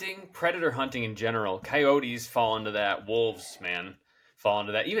hunting, predator hunting in general, coyotes fall into that. Wolves, man, fall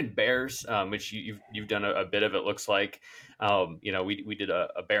into that. Even bears, which you've done a bit of. It looks like, we did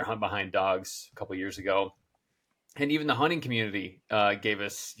a bear hunt behind dogs a couple years ago. And even the hunting community gave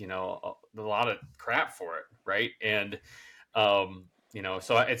us, a lot of crap for it, right? And so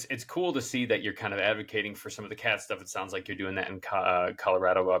it's cool to see that you're kind of advocating for some of the cat stuff. It sounds like you're doing that in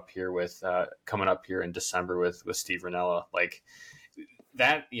Colorado up here with coming up here in December with Steve Ranella. Like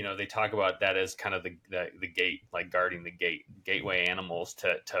that, they talk about that as kind of the gate, like guarding the gateway animals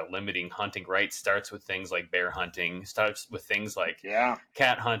to limiting hunting. Right, starts with things like bear hunting, starts with things like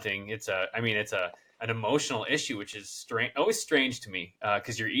cat hunting. It's an emotional issue, which is always strange to me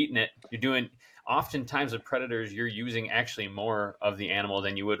because you're eating it. You're doing, oftentimes with predators, you're using actually more of the animal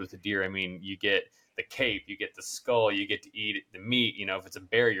than you would with a deer. I mean, you get the cape, you get the skull, you get to eat the meat. If it's a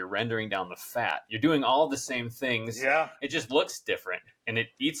bear, you're rendering down the fat. You're doing all the same things. Yeah. It just looks different, and it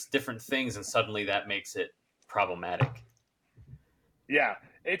eats different things, and suddenly that makes it problematic. Yeah.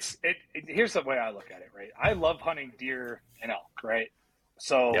 Here's the way I look at it, right? I love hunting deer and elk, right?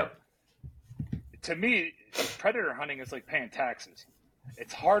 So to me, predator hunting is like paying taxes.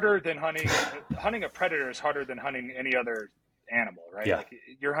 It's harder than hunting a predator is harder than hunting any other animal, right? Yeah. Like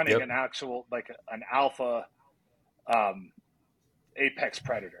you're hunting an actual, like an alpha apex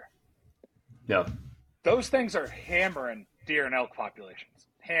predator. Yeah. Those things are hammering deer and elk populations,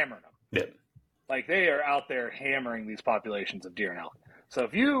 hammering them. Yeah. Like they are out there hammering these populations of deer and elk. So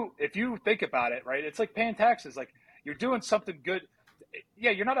if you think about it, right, it's like paying taxes. Like you're doing something good.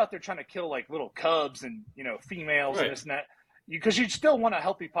 Yeah, you're not out there trying to kill like little cubs and, you know, females Right. and this and that, because you still want a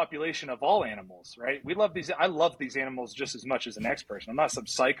healthy population of all animals, right? We love these. I love these animals just as much as the next person. I'm not some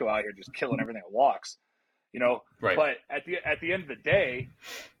psycho out here just killing everything that walks, you know. Right. But at the end of the day,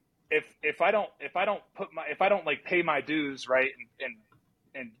 if I don't like pay my dues, right,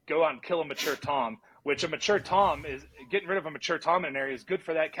 and go out and kill a mature tom, which a mature tom is getting rid of a mature tom in an area is good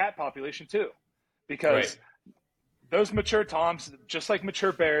for that cat population too, because Right. those mature toms, just like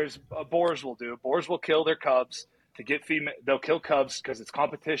mature bears, boars will do. Boars will kill their cubs to get female. They'll kill cubs because it's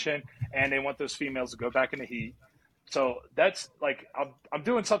competition, and they want those females to go back in the heat. So that's like I'm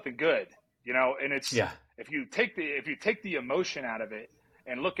doing something good, you know. And it's Yeah. if you take the emotion out of it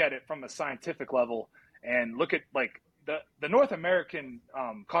and look at it from a scientific level, and look at like the North American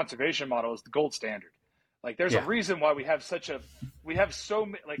conservation model is the gold standard. Like there's a reason why we've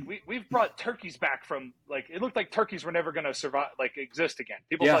brought turkeys back from, like, it looked like turkeys were never going to survive, like exist again.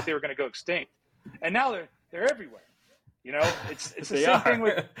 People thought they were going to go extinct, and now they're everywhere. You know, it's the same thing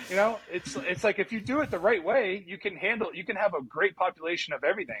with, you know, it's like if you do it the right way, you can have a great population of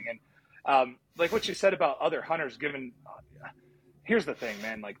everything. And like what you said about other hunters given, here's the thing,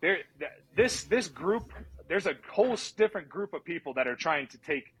 man. Like this group, there's a whole different group of people that are trying to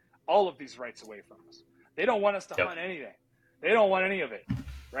take all of these rights away from us. They don't want us to hunt anything. They don't want any of it,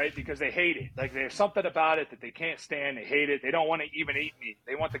 right? Because they hate it. Like there's something about it that they can't stand. They hate it. They don't want to even eat meat.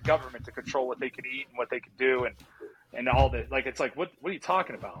 They want the government to control what they can eat and what they can do, and all that. Like it's like, what are you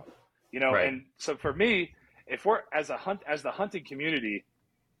talking about? You know. Right. And so for me, if we're as the hunting community,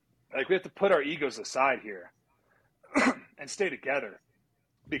 like we have to put our egos aside here and stay together,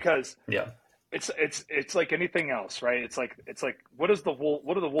 because it's like anything else, right? It's like what do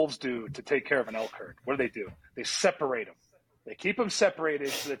the wolves do to take care of an elk herd? What do? They separate them. They keep them separated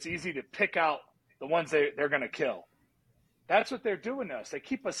so it's easy to pick out the ones they're going to kill. That's what they're doing to us. They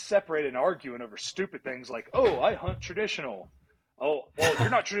keep us separated and arguing over stupid things like, oh, I hunt traditional. Oh, well,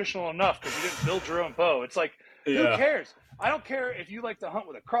 you're not traditional enough because you didn't build your own bow. It's like, who cares? I don't care if you like to hunt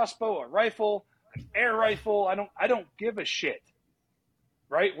with a crossbow, a rifle, an air rifle. I don't give a shit.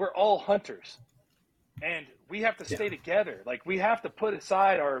 Right? We're all hunters, and we have to stay together. Like we have to put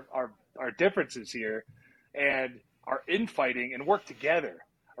aside our differences here and our infighting and work together,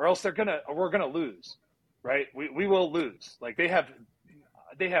 or else we're gonna lose. Right? We will lose. Like they have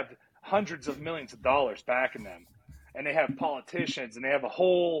hundreds of millions of dollars backing them, and they have politicians, and they have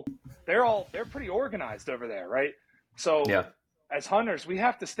they're pretty organized over there, right? So as hunters, we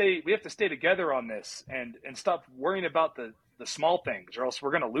have to stay together on this and stop worrying about the small things, or else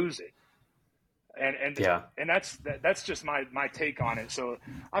we're going to lose it. And that's just my take on it. So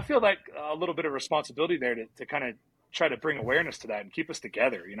I feel like a little bit of responsibility there to kind of try to bring awareness to that and keep us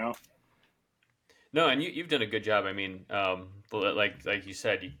together, you know? No, and you've done a good job. I mean, like you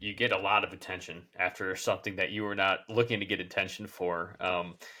said, you get a lot of attention after something that you were not looking to get attention for.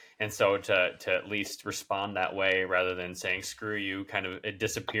 And so to at least respond that way rather than saying, screw you, kind of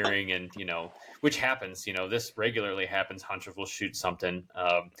disappearing and, you know, which happens, you know, this regularly happens. Hunters will shoot something.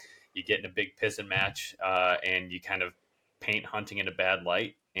 You get in a big pissing match and you kind of paint hunting in a bad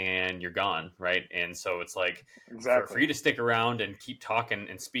light and you're gone. Right. And so it's like for you to stick around and keep talking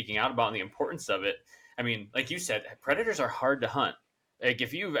and speaking out about the importance of it. I mean, like you said, predators are hard to hunt. Like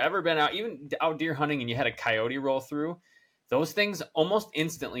if you've ever been out deer hunting and you had a coyote roll through, those things almost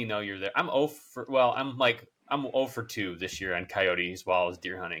instantly know you're there. I'm 0 for 2 this year on coyote as well as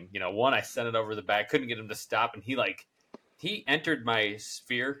deer hunting. You know, one I sent it over the back, couldn't get him to stop, and he entered my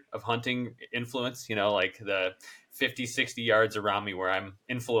sphere of hunting influence, you know, like the 50, 60 yards around me where I'm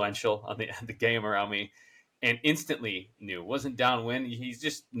influential on the game around me, and instantly knew. Wasn't downwind, he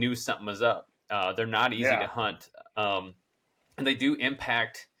just knew something was up. They're not easy to hunt. And they do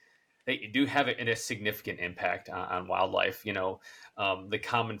have a significant impact on wildlife. You know, the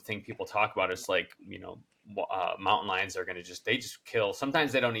common thing people talk about is like, you know, mountain lions are they just kill.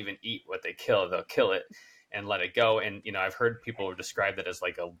 Sometimes they don't even eat what they kill. They'll kill it and let it go. And, you know, I've heard people describe that as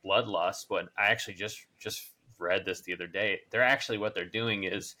like a bloodlust, but I actually just read this the other day. What they're doing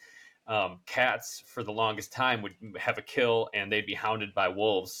is cats for the longest time would have a kill and they'd be hounded by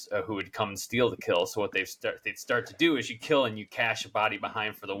wolves who would come and steal the kill. So what they'd start to do is you kill and you cache a body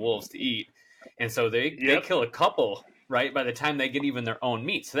behind for the wolves to eat. And so they kill a couple, right, by the time they get even their own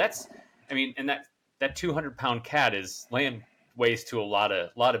meat. So that's, I mean, and that 200-pound cat is laying waste to a lot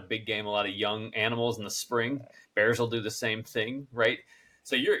of big game, a lot of young animals in the spring. Bears will do the same thing, right?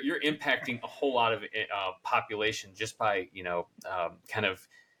 So you're impacting a whole lot of population just by, you know, kind of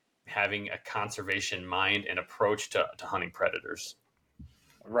having a conservation mind and approach to hunting predators.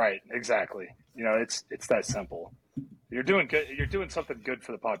 Right. Exactly. You know, it's that simple. you're doing good. You're doing something good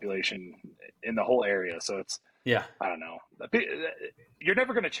for the population in the whole area. So it's, Yeah. I don't know. You're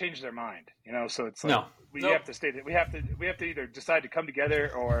never going to change their mind, you know. So it's like No. we Nope. have to stay. We have to either decide to come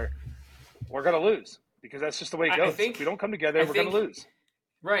together or we're going to lose, because that's just the way it goes. If we don't come together, we're going to lose.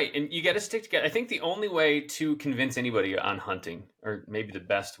 Right, and you got to stick together. I think the only way to convince anybody on hunting, or maybe the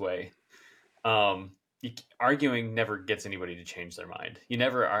best way, arguing never gets anybody to change their mind. You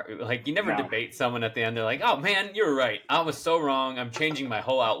never debate someone at the end. They're like, "Oh man, you're right. I was so wrong. I'm changing my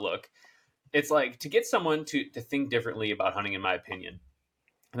whole outlook." It's like, to get someone to think differently about hunting, in my opinion.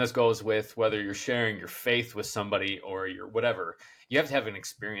 And this goes with whether you're sharing your faith with somebody or your whatever. You have to have an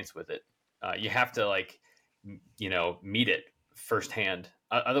experience with it. You have to meet it firsthand.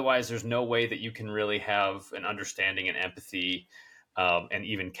 Otherwise, there's no way that you can really have an understanding and empathy, and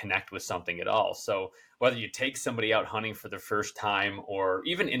even connect with something at all. So whether you take somebody out hunting for the first time or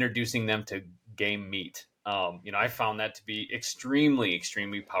even introducing them to game meat, I found that to be extremely,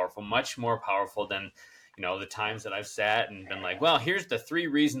 extremely powerful, much more powerful than, the times that I've sat and been like, well, here's the 3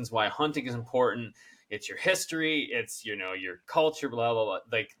 reasons why hunting is important. It's your history, it's, your culture, blah, blah, blah.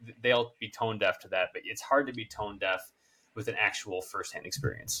 Like, they'll be tone deaf to that, but it's hard to be tone deaf with an actual firsthand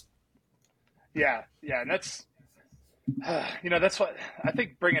experience. Yeah. And that's, that's what I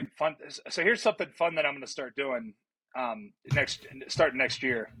think, bringing fun. So here's something fun that I'm going to start doing starting next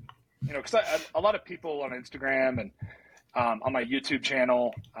year. Because a lot of people on Instagram and on my YouTube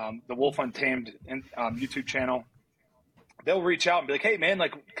channel, the Wolfe Untamed YouTube channel, they'll reach out and be like, "Hey man,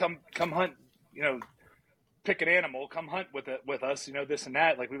 like come hunt, pick an animal, come hunt with us, this and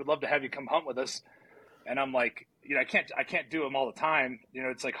that. Like, we would love to have you come hunt with us." And I'm like, I can't do them all the time.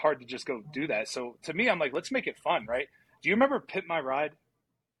 It's like hard to just go do that. So to me, I'm like, let's make it fun, right? Do you remember Pimp My Ride?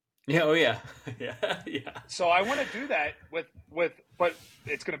 Yeah. Oh yeah. Yeah. So I want to do that with, but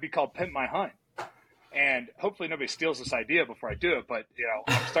it's going to be called Pimp My Hunt. And hopefully nobody steals this idea before I do it. But,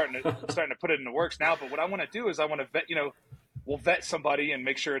 I'm starting to put it in the works now. But what I want to do is I want to vet, we'll vet somebody and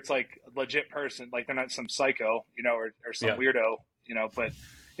make sure it's like a legit person, like they're not some psycho, or some weirdo, but,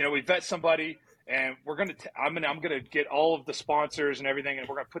 we vet somebody. And I'm gonna get all of the sponsors and everything, and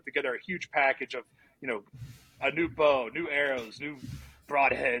we're gonna put together a huge package of, a new bow, new arrows, new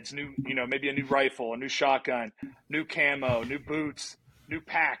broadheads, new, maybe a new rifle, a new shotgun, new camo, new boots, new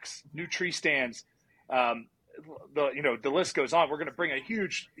packs, new tree stands. The list goes on. We're gonna bring a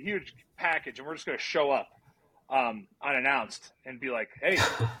huge package, and we're just gonna show up unannounced and be like, "Hey,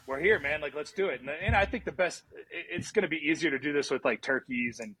 we're here, man! Like, let's do it." And I think it's gonna be easier to do this with like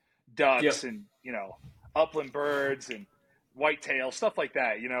turkeys and ducks and upland birds and whitetail, stuff like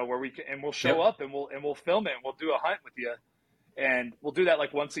that, where we'll show up and we'll film it and we'll do a hunt with you, and we'll do that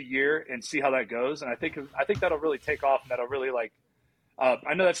like once a year and see how that goes. And I think that'll really take off, and that'll really like,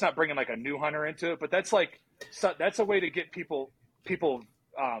 I know that's not bringing like a new hunter into it, but that's a way to get people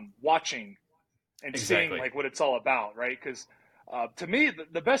watching and seeing like what it's all about, right? Because to me,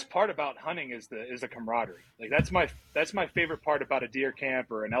 the best part about hunting is the camaraderie. Like, that's my favorite part about a deer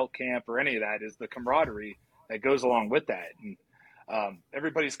camp or an elk camp or any of that, is the camaraderie that goes along with that. And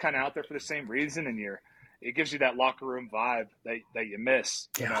everybody's kind of out there for the same reason, and it gives you that locker room vibe that you miss,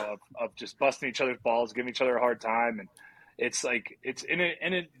 of just busting each other's balls, giving each other a hard time. And it's like,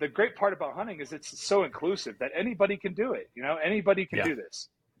 the great part about hunting is it's so inclusive that anybody can do it. Anybody can do this.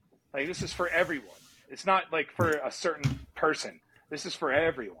 Like, this is for everyone. It's not like for a certain person. This is for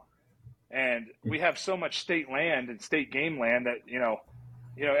everyone. And we have so much state land and state game land that,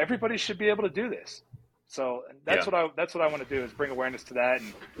 everybody should be able to do this. So that's what I want to do, is bring awareness to that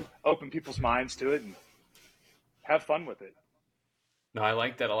and open people's minds to it and have fun with it. No, I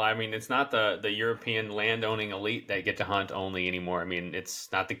like that a lot. I mean, it's not the European land-owning elite that get to hunt only anymore. I mean, it's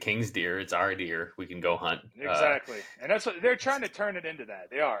not the king's deer; it's our deer. We can go hunt. Exactly, and that's what they're trying to turn it into. That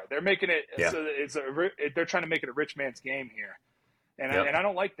they are. They're making it. So they're trying to make it a rich man's game here, and I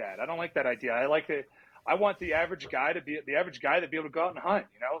don't like that. I don't like that idea. I like it. I want the average guy to be able to go out and hunt.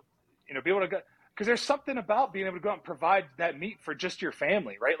 Be able to go, because there's something about being able to go out and provide that meat for just your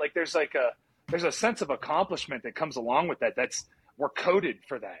family, right? Like, there's a sense of accomplishment that comes along with that. We're coded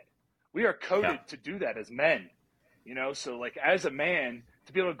for that. We are coded to do that as men, So, like, as a man,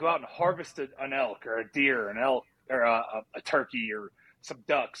 to be able to go out and harvest an elk or a deer, or a turkey or some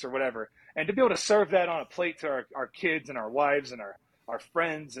ducks or whatever, and to be able to serve that on a plate to our kids and our wives and our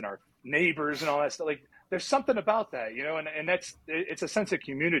friends and our neighbors and all that stuff. Like, there's something about that, and it's a sense of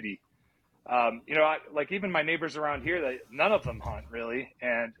community. Like, even my neighbors around here, none of them hunt really,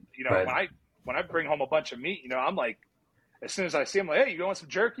 and when I bring home a bunch of meat, I'm like, as soon as I see them, like, "Hey, you want some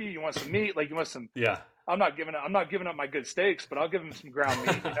jerky? You want some meat? Like, you want some?" Yeah. I'm not giving up my good steaks, but I'll give them some ground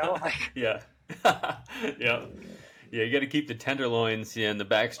meat. Like, yeah. Yeah, you got to keep the tenderloins and the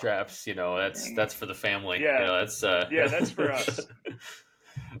back straps. That's for the family. Yeah. That's that's for us.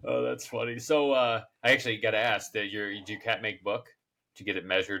 Oh, that's funny. So I actually got to ask that did your cat make book? Did you get it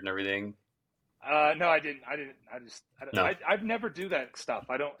measured and everything? No, I didn't. No. I've never do that stuff.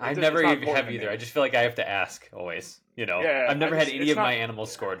 I don't. I It's never not even important have to me. either. I just feel like I have to ask always. Yeah, I've never had any it's of not, my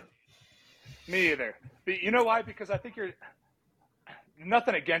animals scored. Me either. But you know why? Because I think you're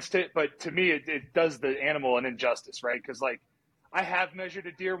nothing against it, but to me, it does the animal an injustice, right? Because like I have measured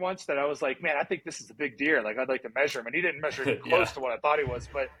a deer once that I was like, man, I think this is a big deer. Like I'd like to measure him, and he didn't measure it close to what I thought he was.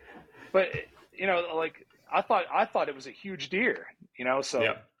 But like I thought it was a huge deer. So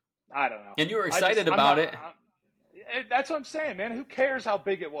Yeah. I don't know. And you were excited about it. That's what I'm saying, man. Who cares how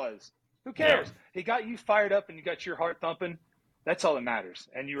big it was? Who cares? Yeah. He got you fired up and you got your heart thumping. That's all that matters.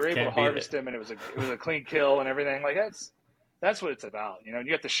 And you were able to harvest him, and it was a clean kill and everything. Like that's what it's about.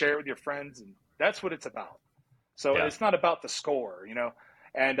 You have to share it with your friends, and that's what it's about. So it's not about the score,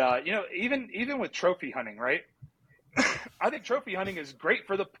 And even with trophy hunting, right? I think trophy hunting is great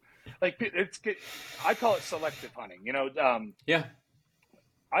for I call it selective hunting. Yeah.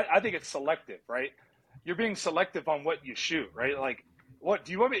 I think it's selective, right? You're being selective on what you shoot, right? Like, what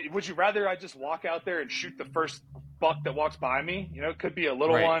do you want me? Would you rather I just walk out there and shoot the first buck that walks by me? It could be a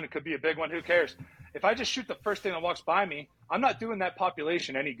little one, it could be a big one. Who cares? If I just shoot the first thing that walks by me, I'm not doing that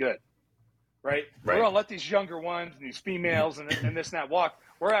population any good, right? We're gonna let these younger ones and these females and this and that walk.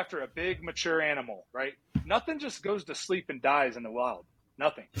 We're after a big mature animal, right? Nothing just goes to sleep and dies in the wild.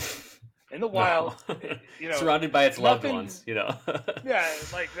 Nothing. In the wild, surrounded by its loved ones, Yeah,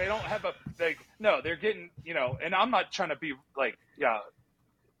 like they don't have they're getting, and I'm not trying to be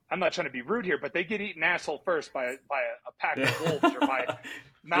I'm not trying to be rude here, but they get eaten asshole first by a pack of wolves or by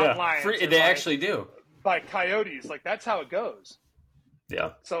mountain lions. They actually do. By coyotes. Like that's how it goes.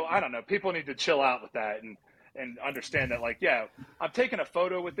 Yeah. So I don't know. People need to chill out with that and understand that, I'm taking a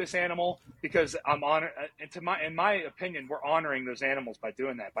photo with this animal because I'm in my opinion, we're honoring those animals by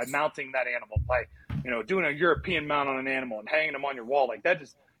doing that, by mounting that animal, by, doing a European mount on an animal and hanging them on your wall. Like that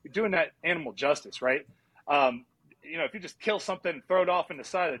is, you're doing that animal justice, right? If you just kill something and throw it off in the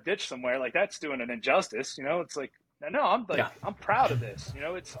side of the ditch somewhere, like that's doing an injustice, it's like, no, I'm proud of this.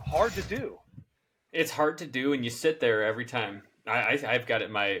 It's hard to do. It's hard to do. And you sit there every time. I've got it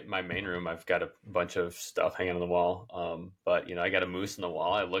in my main room. I've got a bunch of stuff hanging on the wall. But I got a moose on the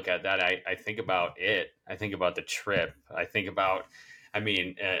wall. I look at that. I think about it. I think about the trip. I think about,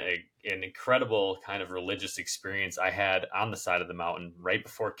 an incredible kind of religious experience I had on the side of the mountain right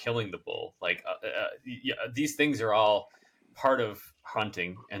before killing the bull. These things are all part of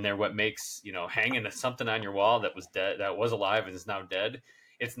hunting, and they're what makes, hanging something on your wall that was dead, that was alive and is now dead.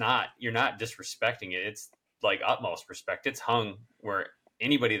 You're not disrespecting it. It's like utmost respect. It's hung where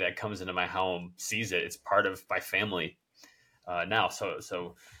anybody that comes into my home sees it. It's part of my family now.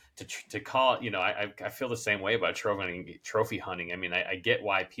 So to call, I feel the same way about trophy hunting. I get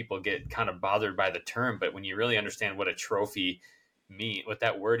why people get kind of bothered by the term, but when you really understand what a trophy what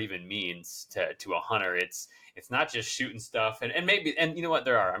that word even means to a hunter, it's not just shooting stuff. And maybe, and you know what,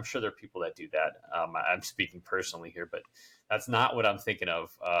 I'm sure there are people that do that. I'm speaking personally here, but that's not what I'm thinking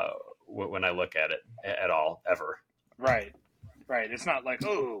of when I look at it at all, ever. Right. It's not like,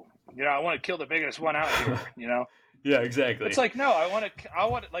 I want to kill the biggest one out here, Yeah, exactly. It's like, no, I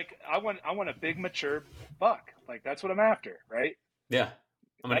want a big mature buck. Like that's what I'm after, right? Yeah.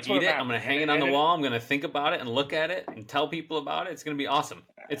 I'm going to eat it. I'm going to hang it on the wall. I'm going to think about it and look at it and tell people about it. It's going to be awesome.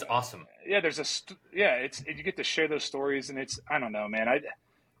 It's awesome. Yeah, you get to share those stories, and it's, I don't know, man.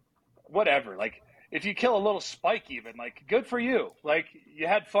 Whatever. Like, if you kill a little spike, even, like, good for you. Like, you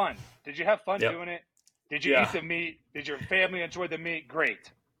had fun. Did you have fun doing it? Did you eat the meat? Did your family enjoy the meat?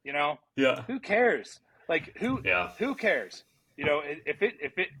 Great. Yeah. Who cares? Like, who cares? If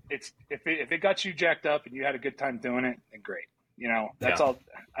it got you jacked up and you had a good time doing it, then great. That's all.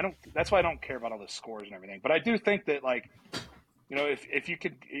 That's why I don't care about all the scores and everything. But I do think that, if you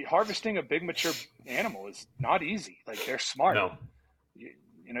could, harvesting a big mature animal is not easy. Like, they're smart. No.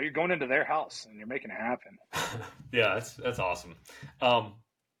 You're going into their house and you're making it happen. Yeah, that's awesome. Well,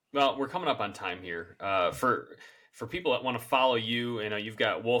 we're coming up on time here. For people that want to follow you, you've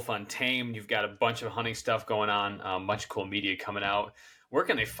got Wolfe Untamed, you've got a bunch of hunting stuff going on, a bunch of cool media coming out. Where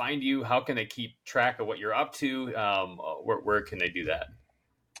can they find you? How can they keep track of what you're up to? Where can they do that?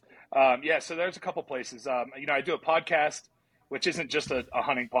 So there's a couple places. I do a podcast, which isn't just a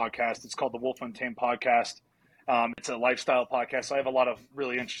hunting podcast. It's called the Wolfe Untamed Podcast. It's a lifestyle podcast. So I have a lot of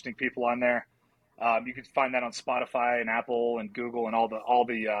really interesting people on there. You can find that on Spotify and Apple and Google and all the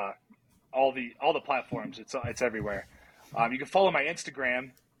platforms. It's everywhere. You can follow my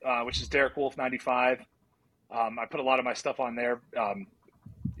Instagram, which is Derek Wolfe 95. I put a lot of my stuff on there,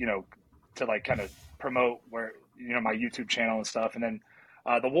 you know, to like kind of promote where, you know, my YouTube channel and stuff. And then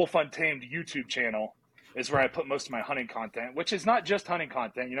the Wolfe Untamed YouTube channel is where I put most of my hunting content, which is not just hunting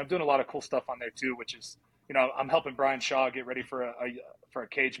content. You know, I'm doing a lot of cool stuff on there too, which is, you know, I'm helping Brian Shaw get ready for a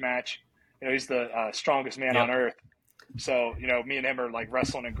cage match. You know, he's the strongest man on earth. So, you know, me and him are like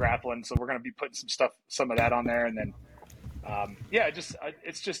wrestling and grappling. So we're going to be putting some of that on there. And then,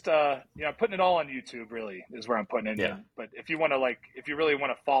 it's just, you know, putting it all on YouTube really is where I'm putting it in. But if you want to if you really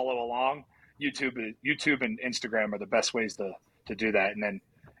want to follow along, YouTube and Instagram are the best ways to do that. And then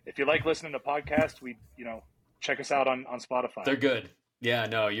if you like listening to podcasts, check us out on Spotify. They're good. Yeah,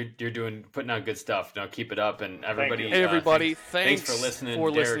 no, you're putting out good stuff. No, keep it up, and everybody. Hey, everybody! Thanks for listening.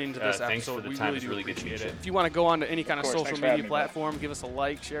 Listening to this episode. Thanks for the we time. really It's really good to appreciate meet it. you. If you want to go on to any kind of social media me, platform, give us a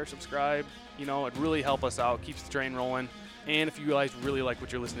like, share, subscribe. You know, it really help us out, keeps the train rolling. And if you guys really like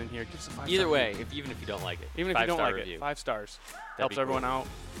what you're listening here, give us a 5-star. Either way, even if you don't like it, even if you don't like review. it, 5 stars That'd helps be everyone cool. out.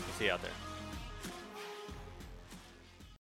 We'll see you out there.